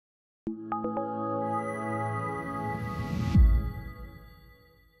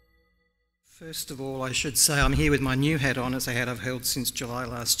First of all, I should say I'm here with my new hat on, as a hat I've held since July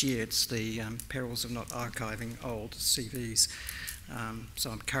last year. It's the perils of not archiving old CVs.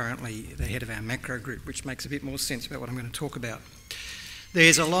 So I'm currently the head of our macro group, which makes a bit more sense about what I'm going to talk about.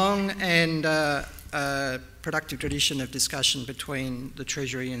 There's a long and productive tradition of discussion between the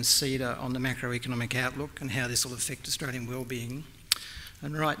Treasury and CEDA on the macroeconomic outlook and how this will affect Australian wellbeing.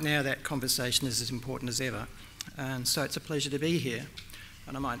 And right now that conversation is as important as ever. And so it's a pleasure to be here.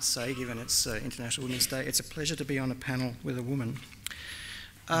 And I might say, given it's International Women's Day, it's a pleasure to be on a panel with a woman.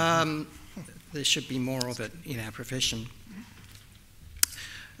 There should be more of it in our profession.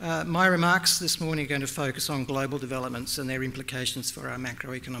 My remarks this morning are going to focus on global developments and their implications for our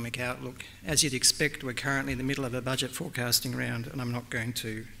macroeconomic outlook. As you'd expect, we're currently in the middle of a budget forecasting round, and I'm not going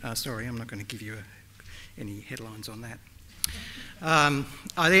to give you any headlines on that.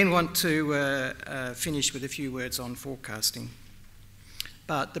 I then want to finish with a few words on forecasting.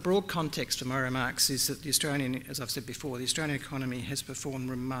 But the broad context for my remarks is that the Australian, as I've said before, the Australian economy has performed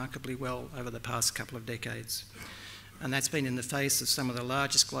remarkably well over the past couple of decades. And that's been in the face of some of the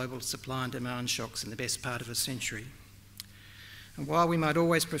largest global supply and demand shocks in the best part of a century. And while we might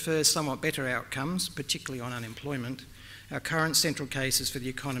always prefer somewhat better outcomes, particularly on unemployment, our current central case is for the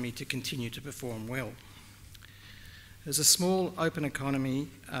economy to continue to perform well. As a small, open economy,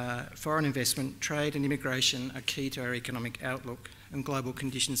 foreign investment, trade and immigration are key to our economic outlook, and global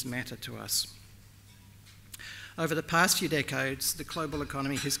conditions matter to us. Over the past few decades, the global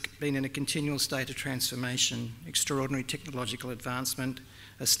economy has been in a continual state of transformation, extraordinary technological advancement,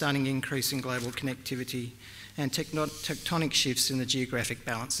 a stunning increase in global connectivity, and tectonic shifts in the geographic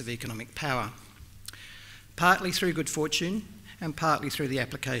balance of economic power. Partly through good fortune, and partly through the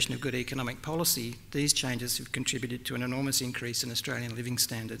application of good economic policy, these changes have contributed to an enormous increase in Australian living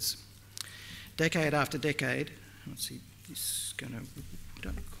standards. Decade after decade, let's see, I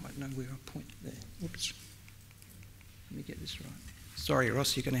don't quite know where I point there. Whoops. Let me get this right. Sorry,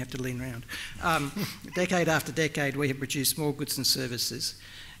 Ross, you're going to have to lean round. Decade after decade, we have produced more goods and services,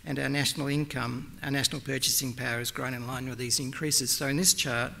 and our national income, our national purchasing power has grown in line with these increases. So in this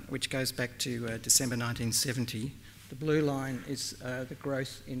chart, which goes back to December 1970, the blue line is the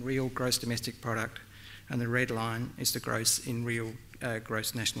growth in real gross domestic product, and the red line is the growth in real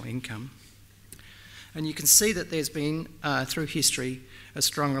gross national income. And you can see that there's been, through history, a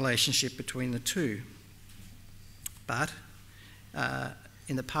strong relationship between the two. But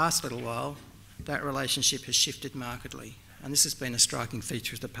in the past little while, that relationship has shifted markedly, and this has been a striking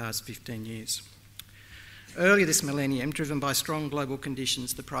feature of the past 15 years. Earlier this millennium, driven by strong global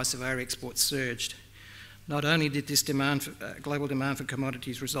conditions, the price of our exports surged. Not only did this global demand for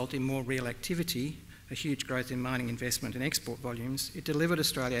commodities result in more real activity, a huge growth in mining investment and export volumes, it delivered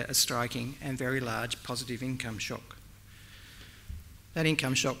Australia a striking and very large positive income shock. That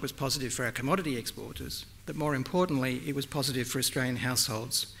income shock was positive for our commodity exporters, but more importantly, it was positive for Australian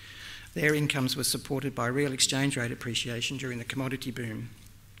households. Their incomes were supported by real exchange rate appreciation during the commodity boom.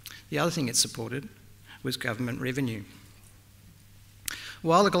 The other thing it supported was government revenue.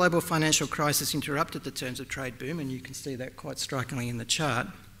 While the global financial crisis interrupted the terms of trade boom, and you can see that quite strikingly in the chart,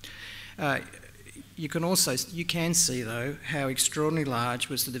 you can see though how extraordinarily large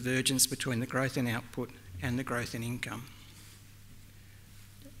was the divergence between the growth in output and the growth in income,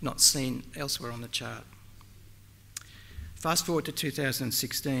 not seen elsewhere on the chart. Fast forward to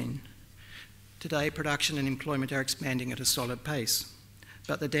 2016. Today, production and employment are expanding at a solid pace,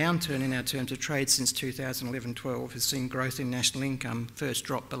 but the downturn in our terms of trade since 2011-12 has seen growth in national income first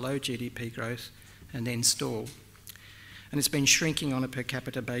drop below GDP growth and then stall. And it's been shrinking on a per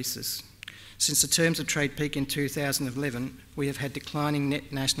capita basis. Since the terms of trade peak in 2011, we have had declining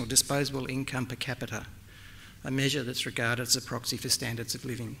net national disposable income per capita, a measure that's regarded as a proxy for standards of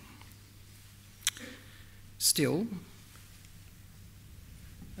living. Still,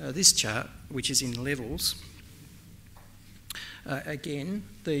 this chart, which is in levels, again,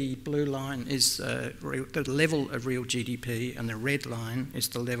 the blue line is the level of real GDP, and the red line is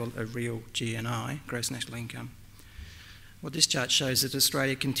the level of real GNI, gross national income. What this chart shows is that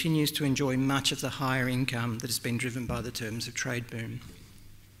Australia continues to enjoy much of the higher income that has been driven by the terms of trade boom.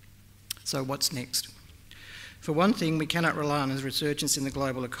 So what's next? For one thing, we cannot rely on a resurgence in the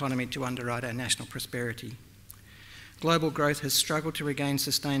global economy to underwrite our national prosperity. Global growth has struggled to regain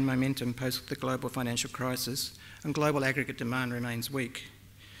sustained momentum post the global financial crisis, and global aggregate demand remains weak.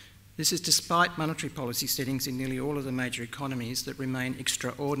 This is despite monetary policy settings in nearly all of the major economies that remain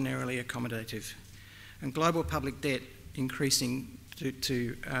extraordinarily accommodative, and global public debt increasing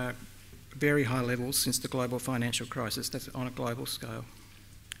to very high levels since the global financial crisis. That's on a global scale.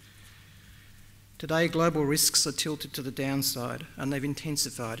 Today, global risks are tilted to the downside, and they've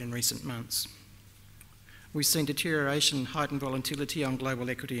intensified in recent months. We've seen deterioration and heightened volatility on global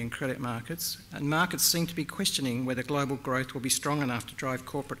equity and credit markets, and markets seem to be questioning whether global growth will be strong enough to drive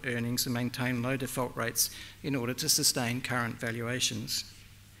corporate earnings and maintain low default rates in order to sustain current valuations.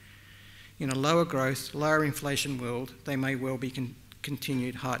 In a lower growth, lower inflation world, there may well be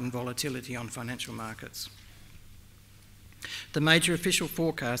continued heightened volatility on financial markets. The major official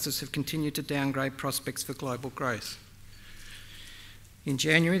forecasters have continued to downgrade prospects for global growth. In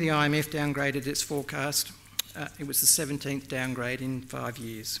January, the IMF downgraded its forecast. It was the 17th downgrade in 5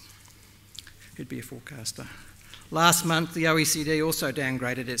 years. Who'd be a forecaster? Last month, the OECD also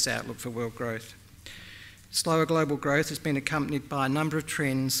downgraded its outlook for world growth. Slower global growth has been accompanied by a number of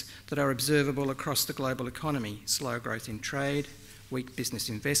trends that are observable across the global economy: slower growth in trade, weak business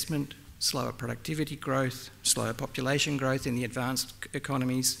investment, slower productivity growth, slower population growth in the advanced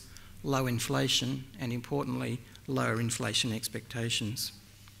economies, low inflation, and importantly, lower inflation expectations.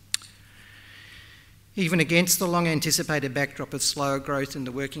 Even against the long-anticipated backdrop of slower growth in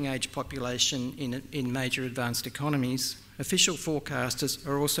the working-age population in major advanced economies, official forecasters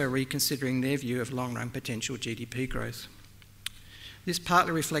are also reconsidering their view of long-run potential GDP growth. This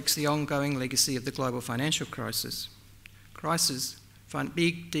partly reflects the ongoing legacy of the global financial crisis.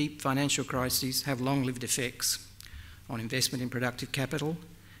 Big, deep financial crises have long-lived effects on investment in productive capital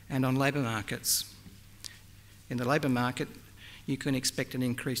and on labour markets. In the labour market, you can expect an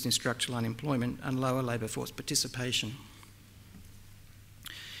increase in structural unemployment and lower labour force participation.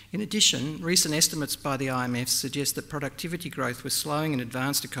 In addition, recent estimates by the IMF suggest that productivity growth was slowing in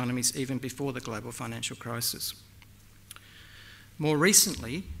advanced economies even before the global financial crisis. More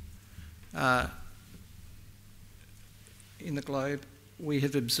recently, in the globe, we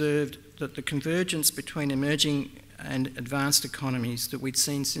have observed that the convergence between emerging and advanced economies that we'd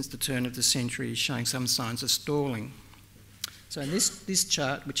seen since the turn of the century is showing some signs of stalling. So in this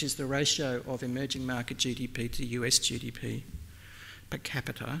chart, which is the ratio of emerging market GDP to US GDP per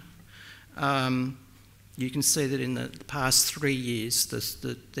capita, you can see that in the past 3 years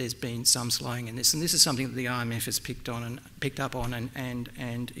there's been some slowing in this, and this is something that the IMF has picked up on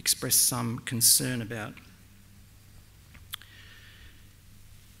and expressed some concern about.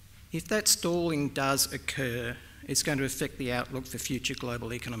 If that stalling does occur, it's going to affect the outlook for future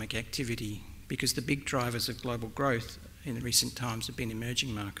global economic activity, because the big drivers of global growth in recent times have been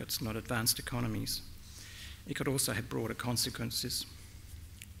emerging markets, not advanced economies. It could also have broader consequences.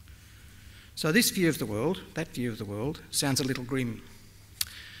 So this view of the world, that view of the world, sounds a little grim.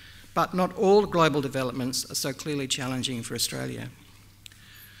 But not all global developments are so clearly challenging for Australia.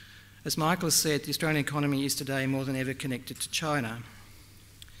 As Michael has said, the Australian economy is today more than ever connected to China.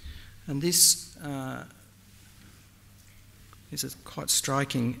 And this is a quite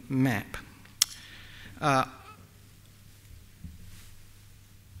striking map.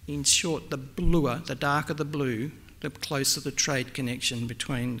 In short, the bluer, the darker the blue, the closer the trade connection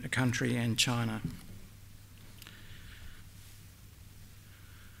between a country and China.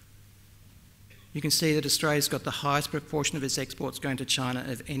 You can see that Australia's got the highest proportion of its exports going to China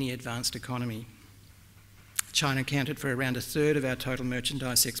of any advanced economy. China accounted for around a third of our total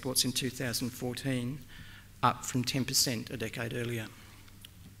merchandise exports in 2014, up from 10% a decade earlier.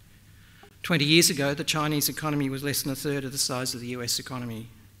 20 years ago, the Chinese economy was less than a third of the size of the US economy.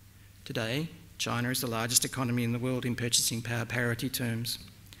 Today, China is the largest economy in the world in purchasing power parity terms.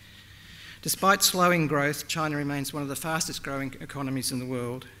 Despite slowing growth, China remains one of the fastest growing economies in the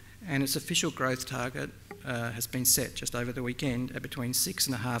world, and its official growth target has been set just over the weekend at between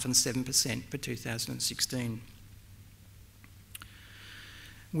 6.5% and 7% for 2016.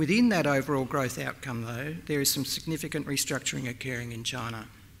 Within that overall growth outcome, though, there is some significant restructuring occurring in China,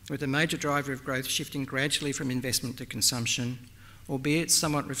 with a major driver of growth shifting gradually from investment to consumption, albeit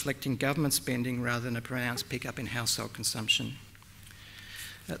somewhat reflecting government spending rather than a pronounced pickup in household consumption.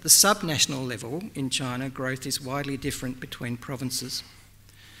 At the subnational level in China, growth is widely different between provinces.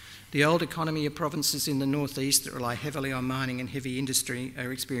 The old economy of provinces in the northeast that rely heavily on mining and heavy industry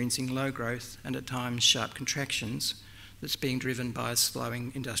are experiencing low growth and at times sharp contractions that's being driven by a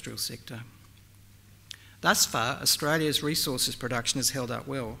slowing industrial sector. Thus far, Australia's resources production has held up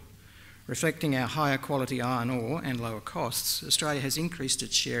well. Reflecting our higher quality iron ore and lower costs, Australia has increased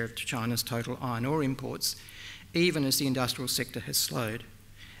its share of China's total iron ore imports, even as the industrial sector has slowed,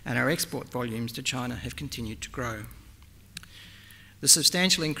 and our export volumes to China have continued to grow. The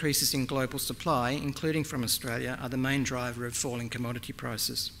substantial increases in global supply, including from Australia, are the main driver of falling commodity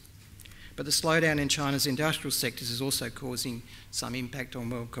prices. But the slowdown in China's industrial sectors is also causing some impact on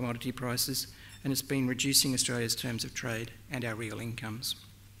world commodity prices, and it's been reducing Australia's terms of trade and our real incomes.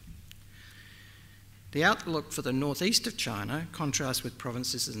 The outlook for the northeast of China contrasts with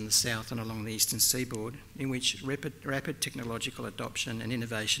provinces in the south and along the eastern seaboard, in which rapid technological adoption and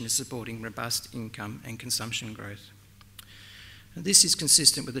innovation is supporting robust income and consumption growth. And this is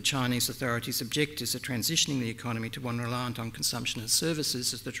consistent with the Chinese authorities' objectives of transitioning the economy to one reliant on consumption and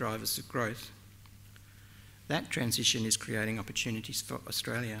services as the drivers of growth. That transition is creating opportunities for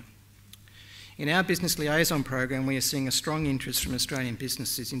Australia. In our Business Liaison program, we are seeing a strong interest from Australian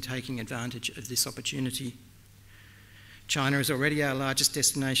businesses in taking advantage of this opportunity. China is already our largest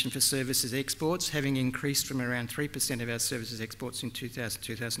destination for services exports, having increased from around 3% of our services exports in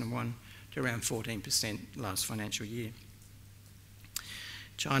 2001 to around 14% last financial year.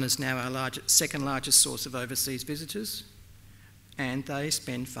 China is now our second largest source of overseas visitors, and they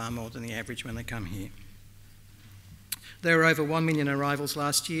spend far more than the average when they come here. There were over 1 million arrivals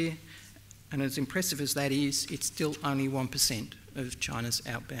last year, and as impressive as that is, it's still only 1% of China's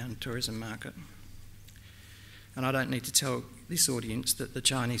outbound tourism market. And I don't need to tell this audience that the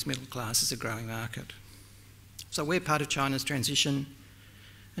Chinese middle class is a growing market. So we're part of China's transition,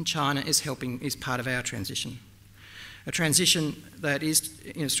 and China is part of our transition. A transition that is,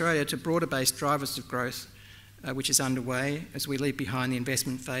 in Australia, to broader-based drivers of growth, which is underway as we leave behind the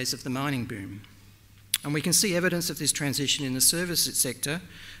investment phase of the mining boom. And we can see evidence of this transition in the services sector,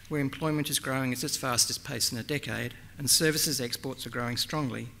 where employment is growing at its fastest pace in a decade, and services exports are growing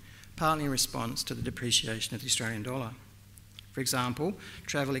strongly, partly in response to the depreciation of the Australian dollar. For example,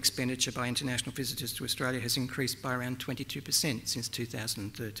 travel expenditure by international visitors to Australia has increased by around 22% since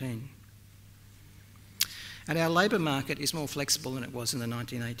 2013. And our labour market is more flexible than it was in the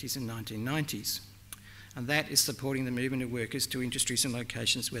 1980s and 1990s, and that is supporting the movement of workers to industries and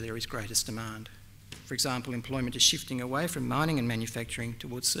locations where there is greatest demand. For example, employment is shifting away from mining and manufacturing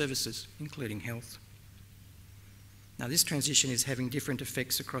towards services, including health. Now, this transition is having different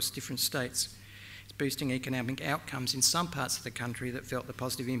effects across different states. It's boosting economic outcomes in some parts of the country that felt the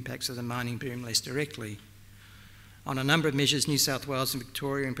positive impacts of the mining boom less directly. On a number of measures, New South Wales and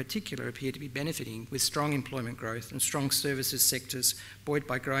Victoria in particular appear to be benefiting, with strong employment growth and strong services sectors buoyed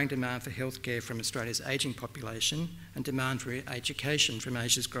by growing demand for healthcare from Australia's ageing population and demand for education from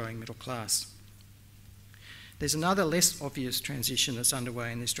Asia's growing middle class. There's another less obvious transition that's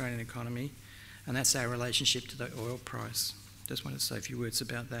underway in the Australian economy, and that's our relationship to the oil price. Just wanted to say a few words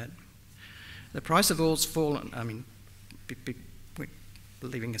about that. The price of oil's fallen,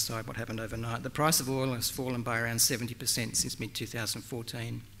 leaving aside what happened overnight, the price of oil has fallen by around 70% since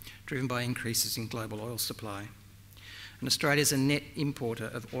mid-2014, driven by increases in global oil supply. And Australia is a net importer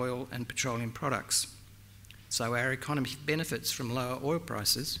of oil and petroleum products, so our economy benefits from lower oil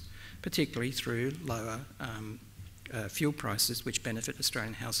prices, particularly through lower fuel prices, which benefit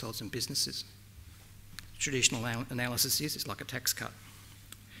Australian households and businesses. Traditional analysis is it's like a tax cut.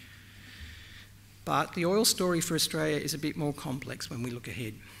 But the oil story for Australia is a bit more complex when we look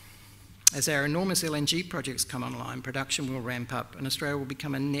ahead. As our enormous LNG projects come online, production will ramp up and Australia will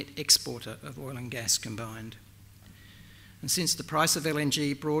become a net exporter of oil and gas combined. And since the price of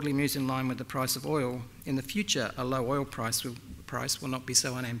LNG broadly moves in line with the price of oil, in the future a low oil price will not be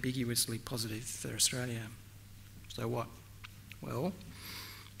so unambiguously positive for Australia. So what? Well,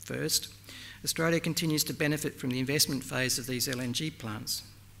 first, Australia continues to benefit from the investment phase of these LNG plants.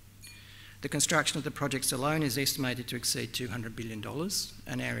 The construction of the projects alone is estimated to exceed $200 billion,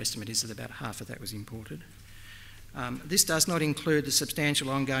 and our estimate is that about half of that was imported. This does not include the substantial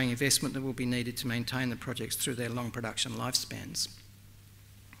ongoing investment that will be needed to maintain the projects through their long production lifespans.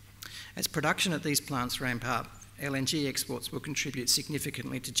 As production at these plants ramp up, LNG exports will contribute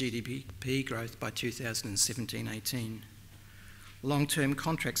significantly to GDP growth by 2017-18. Long-term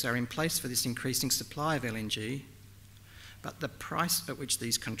contracts are in place for this increasing supply of LNG, but the price at which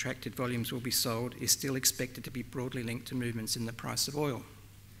these contracted volumes will be sold is still expected to be broadly linked to movements in the price of oil.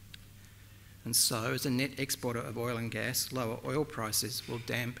 And so, as a net exporter of oil and gas, lower oil prices will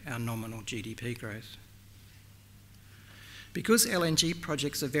damp our nominal GDP growth. Because LNG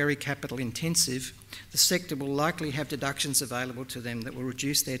projects are very capital intensive, the sector will likely have deductions available to them that will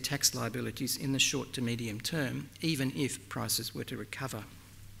reduce their tax liabilities in the short to medium term, even if prices were to recover.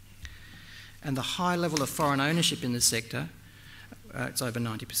 And the high level of foreign ownership in the sector, it's over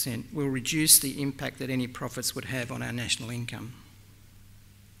 90%, will reduce the impact that any profits would have on our national income.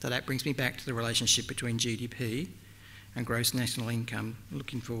 So that brings me back to the relationship between GDP and gross national income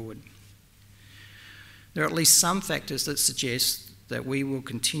looking forward. There are at least some factors that suggest that we will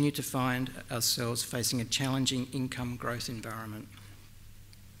continue to find ourselves facing a challenging income growth environment.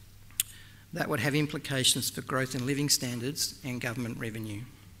 That would have implications for growth in living standards and government revenue.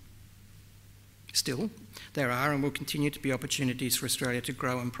 Still, there are and will continue to be opportunities for Australia to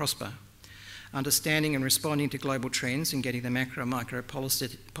grow and prosper. Understanding and responding to global trends and getting the macro and micro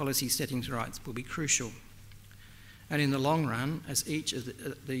policy settings right will be crucial. And in the long run, as each of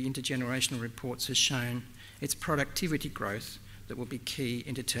the intergenerational reports has shown, it's productivity growth that will be key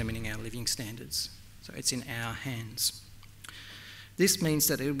in determining our living standards. So it's in our hands. This means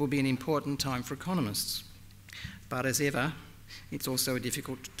that it will be an important time for economists. But as ever, it's also a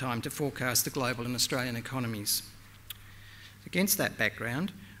difficult time to forecast the global and Australian economies. Against that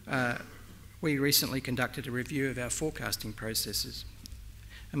background, we recently conducted a review of our forecasting processes.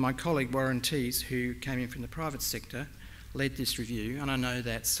 And my colleague Warren Tees, who came in from the private sector, led this review, and I know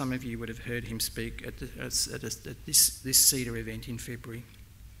that some of you would have heard him speak at this CEDA event in February.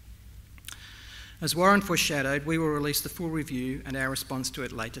 As Warren foreshadowed, we will release the full review and our response to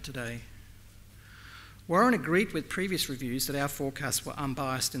it later today. Warren agreed with previous reviews that our forecasts were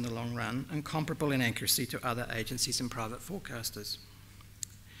unbiased in the long run and comparable in accuracy to other agencies and private forecasters.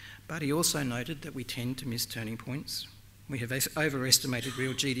 But he also noted that we tend to miss turning points. We have overestimated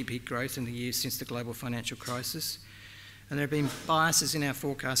real GDP growth in the years since the global financial crisis, and there have been biases in our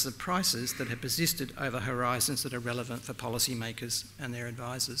forecasts of prices that have persisted over horizons that are relevant for policymakers and their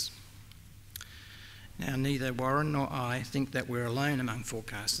advisors. Now, neither Warren nor I think that we're alone among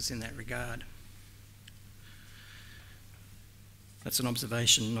forecasters in that regard. That's an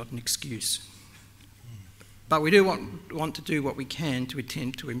observation, not an excuse. But we do want to do what we can to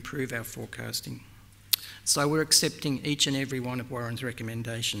attempt to improve our forecasting. So we're accepting each and every one of Warren's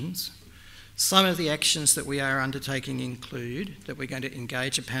recommendations. Some of the actions that we are undertaking include that we're going to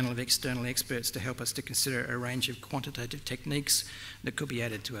engage a panel of external experts to help us to consider a range of quantitative techniques that could be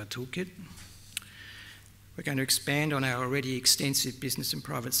added to our toolkit. We're going to expand on our already extensive business and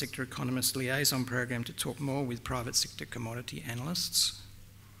private sector economist liaison program to talk more with private sector commodity analysts.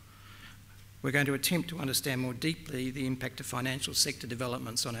 We're going to attempt to understand more deeply the impact of financial sector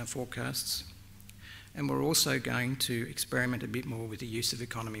developments on our forecasts. And we're also going to experiment a bit more with the use of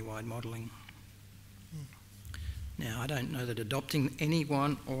economy-wide modelling. Now, I don't know that adopting any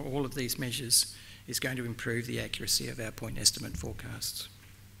one or all of these measures is going to improve the accuracy of our point estimate forecasts.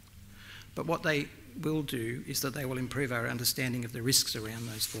 But what they will do is that they will improve our understanding of the risks around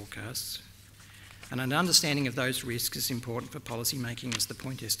those forecasts. And an understanding of those risks is important for policy making as the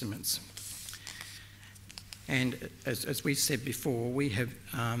point estimates. And as we've said before, we have,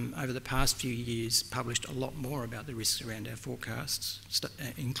 over the past few years, published a lot more about the risks around our forecasts,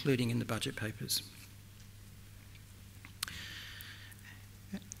 including in the budget papers.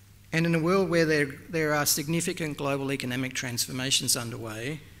 And in a world where there are significant global economic transformations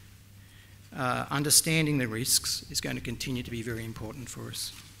underway, understanding the risks is going to continue to be very important for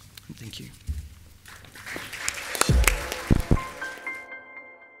us. Thank you.